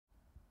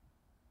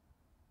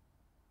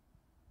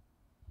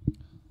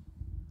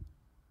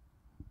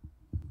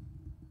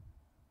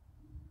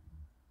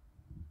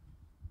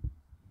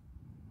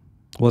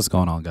What's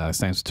going on, guys?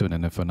 Thanks for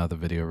tuning in for another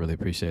video. Really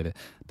appreciate it.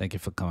 Thank you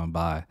for coming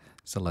by.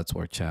 It's a Let's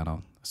Work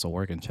channel. It's a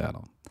working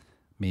channel.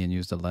 Me and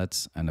you's the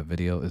let's, and the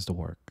video is the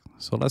work.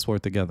 So let's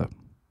work together.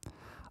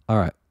 All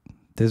right.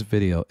 This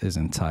video is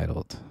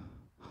entitled...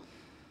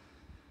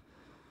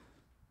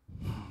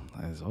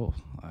 Oh,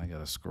 I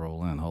gotta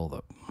scroll in. Hold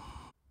up.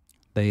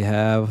 They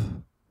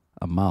have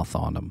a mouth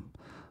on them.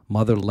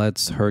 Mother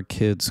lets her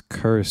kids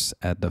curse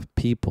at the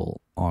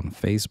people on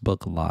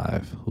Facebook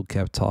Live who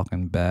kept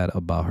talking bad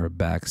about her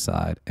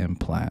backside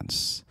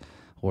implants.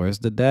 Where's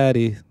the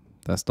daddy?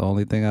 That's the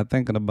only thing I'm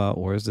thinking about.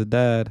 Where's the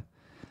dad?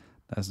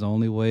 That's the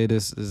only way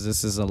this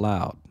is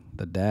allowed.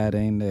 The dad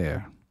ain't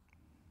there,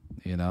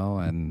 you know,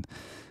 and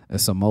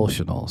it's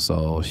emotional.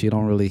 So she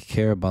don't really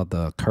care about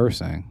the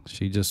cursing.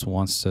 She just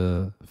wants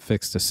to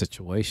fix the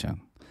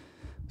situation.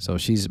 So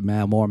she's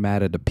more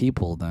mad at the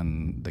people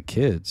than the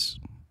kids,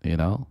 you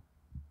know.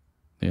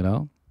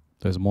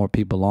 There's more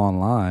people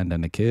online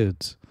than the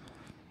kids.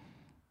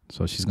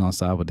 So she's going to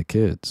side with the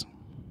kids.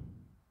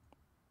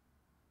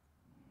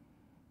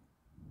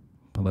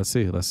 But let's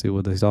see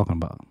what they're talking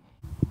about.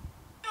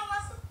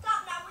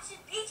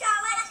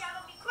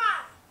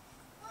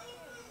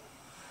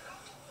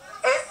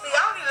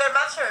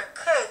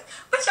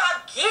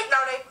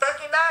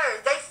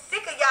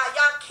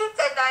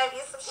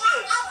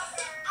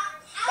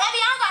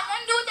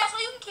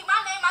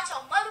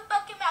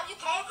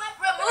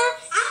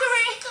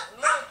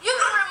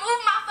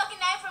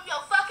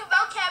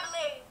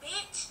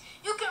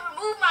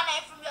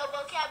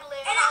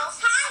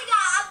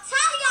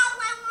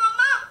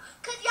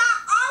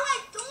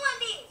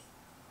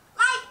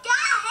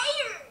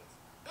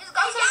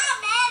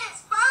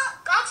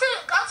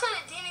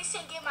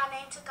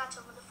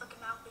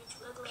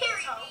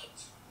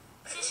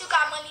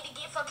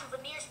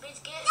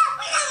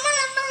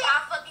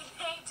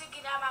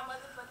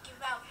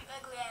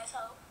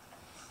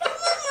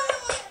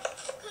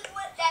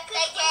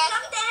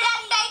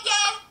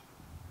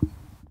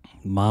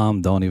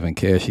 Mom don't even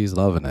care. She's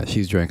loving it.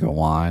 She's drinking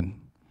wine.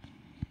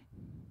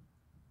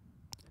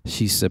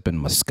 She's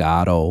sipping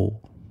Moscato.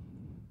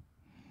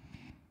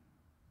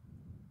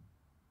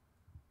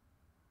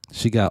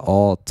 She got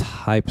all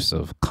types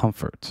of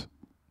comfort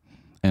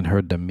in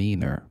her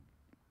demeanor.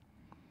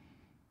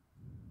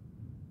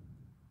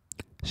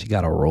 She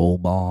got a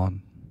robe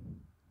on.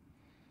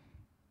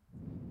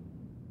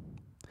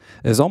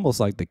 It's almost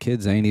like the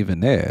kids ain't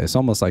even there. It's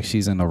almost like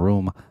she's in a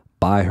room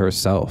by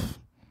herself.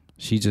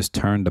 She just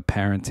turned the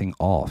parenting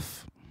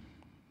off.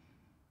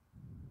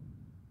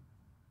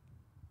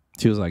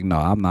 She was like, no,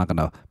 I'm not going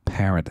to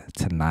parent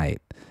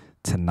tonight.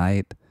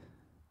 Tonight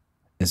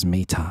is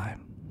me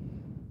time.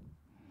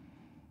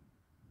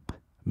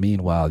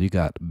 Meanwhile, you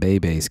got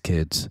Bebe's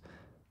kids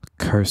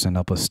cursing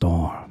up a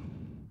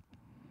storm,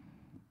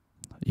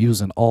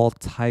 using all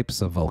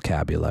types of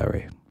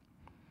vocabulary.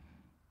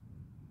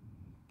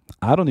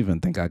 I don't even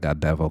think I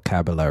got that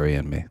vocabulary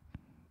in me.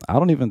 I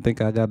don't even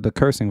think I got the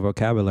cursing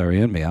vocabulary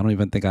in me. I don't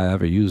even think I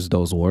ever used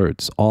those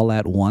words all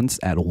at once,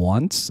 at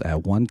one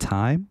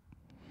time,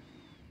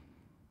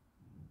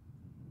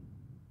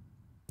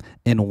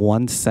 in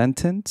one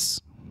sentence,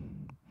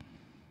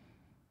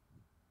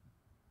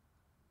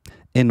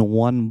 in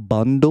one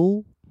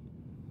bundle.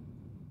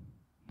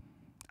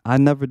 I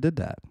never did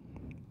that.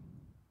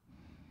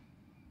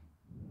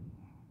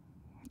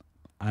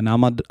 And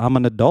I'm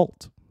an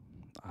adult.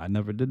 I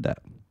never did that.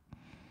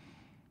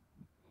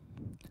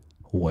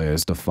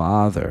 Where's the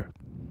father?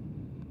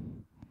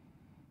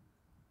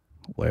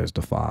 Where's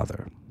the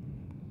father?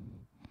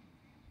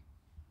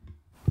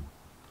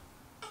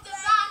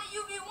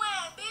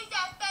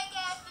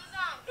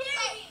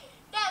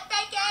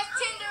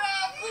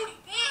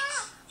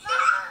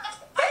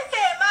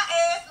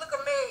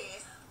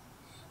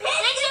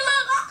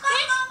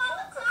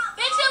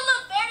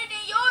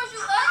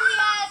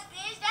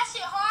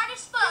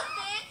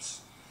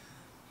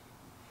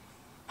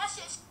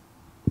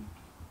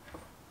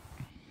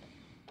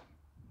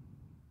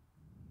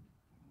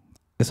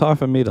 It's hard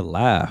for me to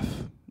laugh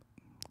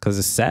because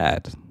it's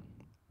sad.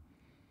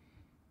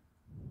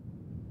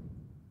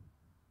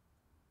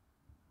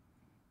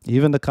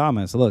 Even the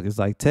comments, look, it's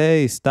like,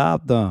 Tay,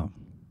 stop them.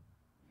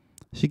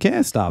 She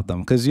can't stop them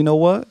because you know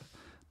what?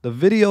 The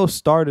video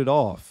started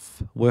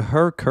off with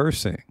her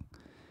cursing.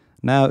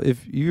 Now,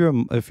 if you're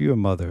a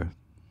mother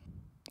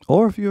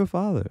or if you're a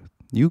father,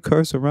 you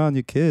curse around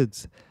your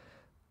kids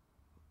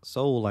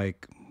so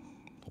like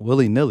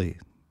willy-nilly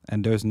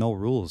and there's no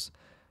rules.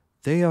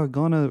 They are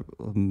gonna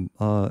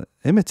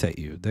imitate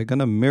you. They're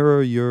gonna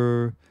mirror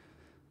your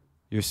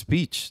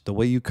speech, the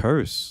way you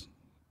curse.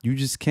 You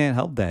just can't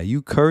help that.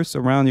 You curse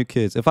around your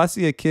kids. If I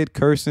see a kid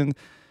cursing,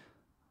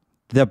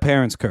 their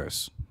parents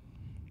curse.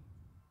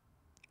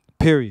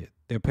 Period.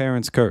 Their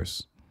parents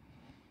curse.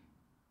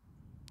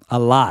 A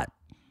lot.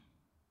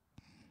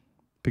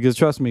 Because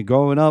trust me,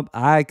 growing up,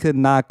 I could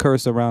not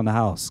curse around the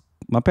house.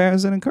 My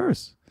parents didn't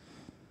curse.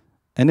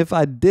 And if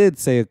I did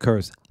say a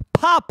curse,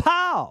 pow,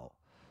 pow.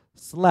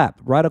 Slap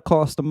right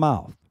across the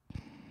mouth.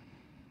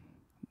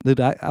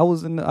 Dude, I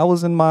was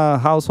in my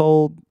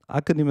household. I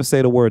couldn't even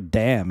say the word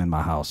damn in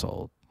my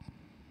household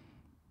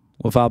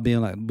without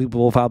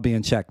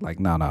being checked. Like,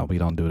 no, we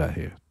don't do that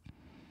here.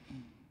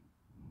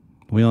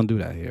 We don't do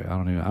that here.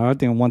 I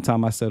think one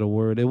time I said a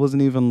word. It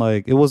wasn't even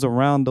like, it was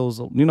around those,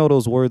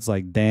 those words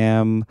like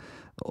damn,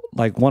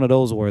 like one of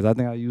those words. I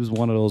think I used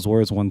one of those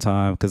words one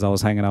time because I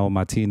was hanging out with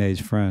my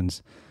teenage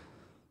friends.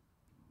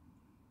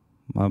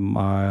 I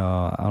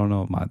don't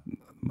know,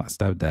 my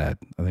stepdad,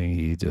 I think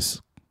he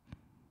just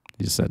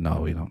said,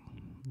 no, we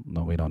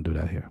don't do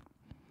that here.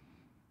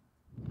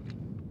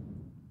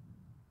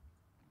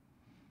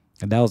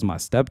 And that was my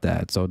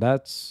stepdad. So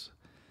that's,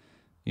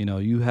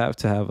 you have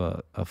to have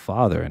a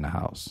father in the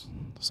house,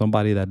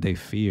 somebody that they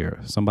fear,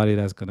 somebody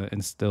that's going to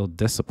instill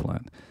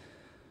discipline,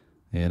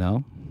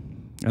 And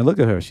look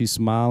at her. She's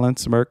smiling,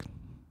 smirking.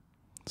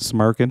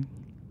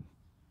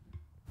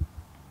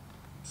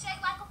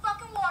 Shake like a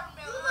fucking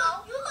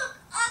watermelon. You look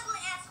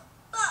ugly as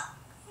fuck.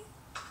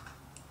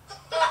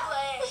 Ugly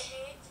ass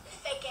shit.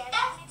 Fake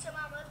ass. Me to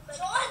my motherfucking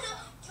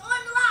Join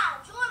the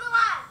live.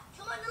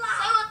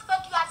 Say what the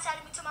fuck you got to say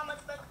to me to my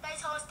motherfucking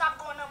face. Ho, stop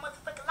going on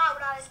motherfucking live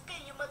with all that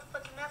spit in your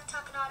motherfucking mouth,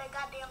 talking all that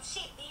goddamn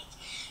shit, bitch.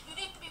 You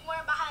need to be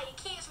worrying about how your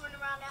kids running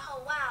around that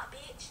whole wild,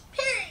 bitch.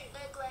 Period.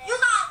 Ugly ass. You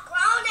got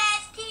grown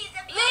ass kids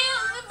that be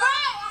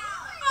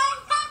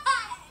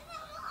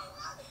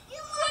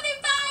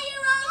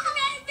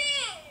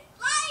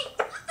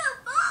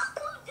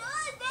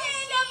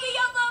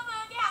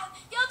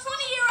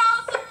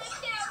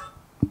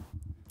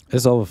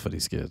It's over for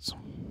these kids.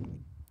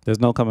 There's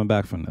no coming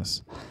back from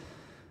this.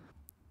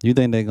 You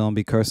think they're going to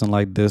be cursing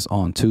like this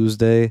on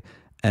Tuesday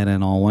and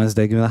then on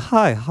Wednesday, giving like,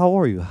 hi, how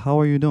are you? How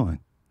are you doing?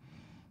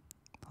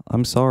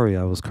 I'm sorry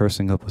I was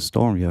cursing up a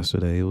storm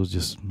yesterday. It was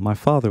just my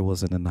father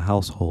wasn't in the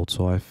household,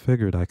 so I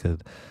figured I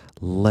could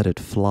let it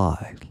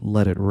fly,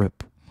 let it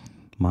rip.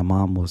 My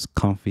mom was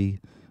comfy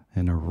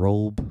in her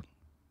robe,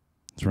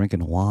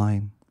 drinking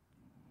wine,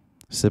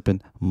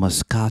 sipping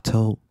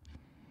Moscato.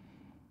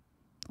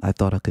 I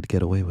thought I could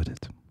get away with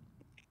it.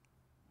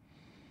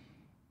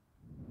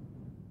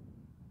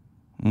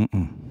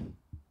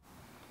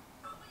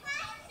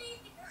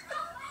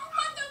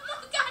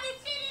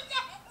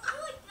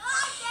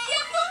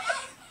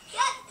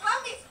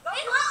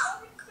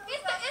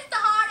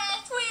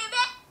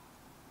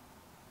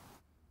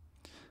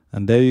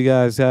 And there you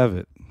guys have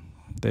it.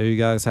 There you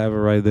guys have it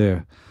right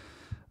there.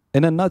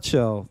 In a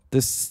nutshell,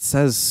 this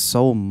says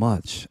so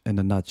much. In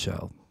a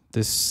nutshell,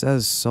 this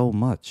says so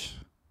much.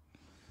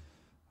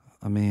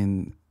 I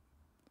mean,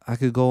 I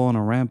could go on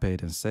a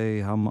rampage and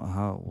say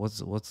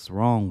what's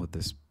wrong with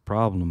this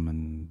problem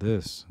and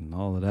this and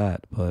all of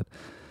that, but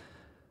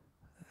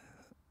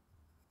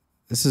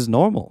this is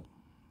normal.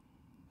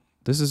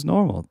 This is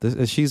normal.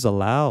 She's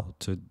allowed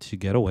to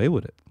get away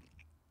with it.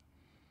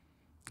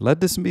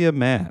 Let this be a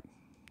man.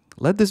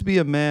 Let this be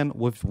a man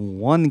with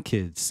one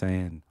kid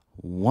saying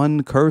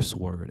one curse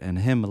word and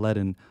him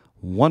letting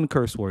one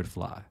curse word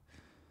fly.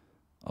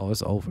 Oh,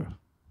 it's over.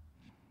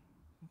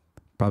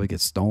 Probably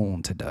get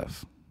stoned to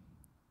death.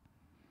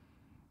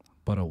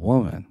 But a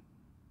woman,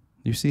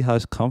 you see how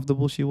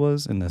comfortable she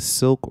was in a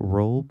silk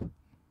robe,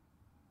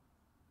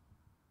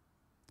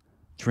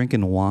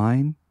 drinking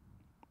wine.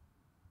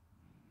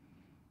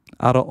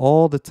 Out of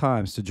all the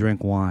times to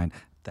drink wine,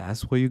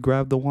 that's where you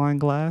grab the wine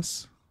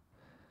glass?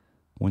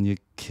 When your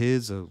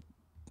kids are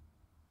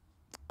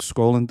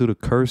scrolling through the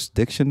curse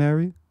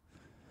dictionary?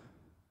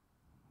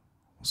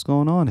 What's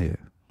going on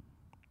here?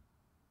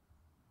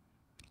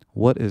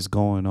 What is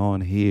going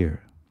on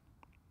here?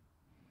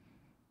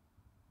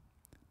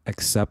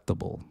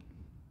 Acceptable.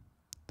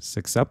 It's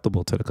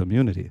acceptable to the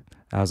community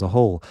as a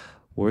whole.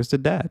 Where's the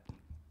dad?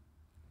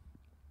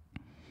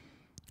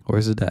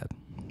 Where's the dad?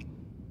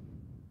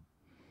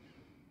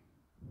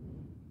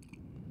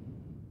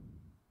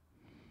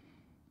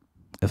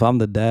 If I'm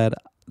the dad,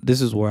 this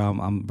is where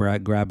I'm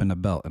grabbing the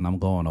belt and I'm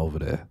going over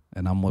there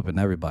and I'm whipping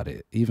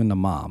everybody, even the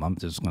mom. I'm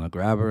just going to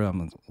grab her.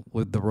 I'm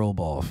with the robe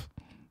off.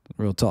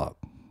 Real talk.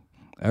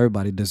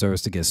 Everybody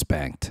deserves to get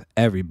spanked.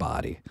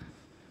 Everybody.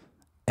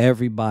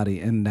 Everybody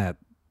in that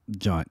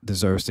joint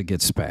deserves to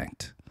get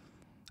spanked.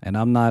 And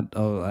I'm not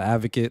an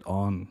advocate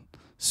on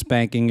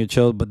spanking your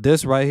children, but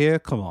this right here,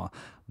 come on.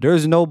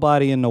 There's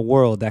nobody in the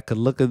world that could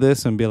look at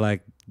this and be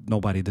like,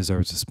 nobody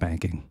deserves a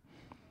spanking.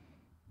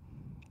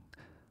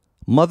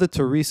 Mother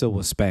Teresa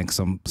would spank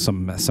some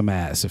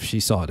ass if she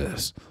saw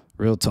this.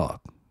 Real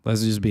talk.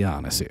 Let's just be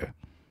honest here.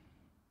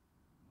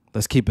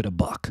 Let's keep it a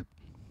buck.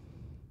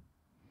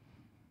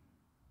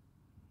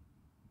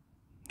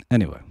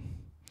 Anyway,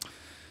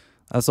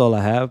 that's all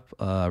I have.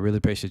 I really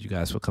appreciate you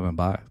guys for coming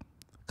by.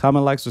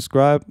 Comment, like,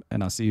 subscribe,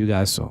 and I'll see you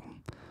guys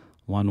soon.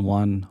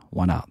 1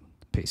 out.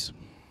 Peace.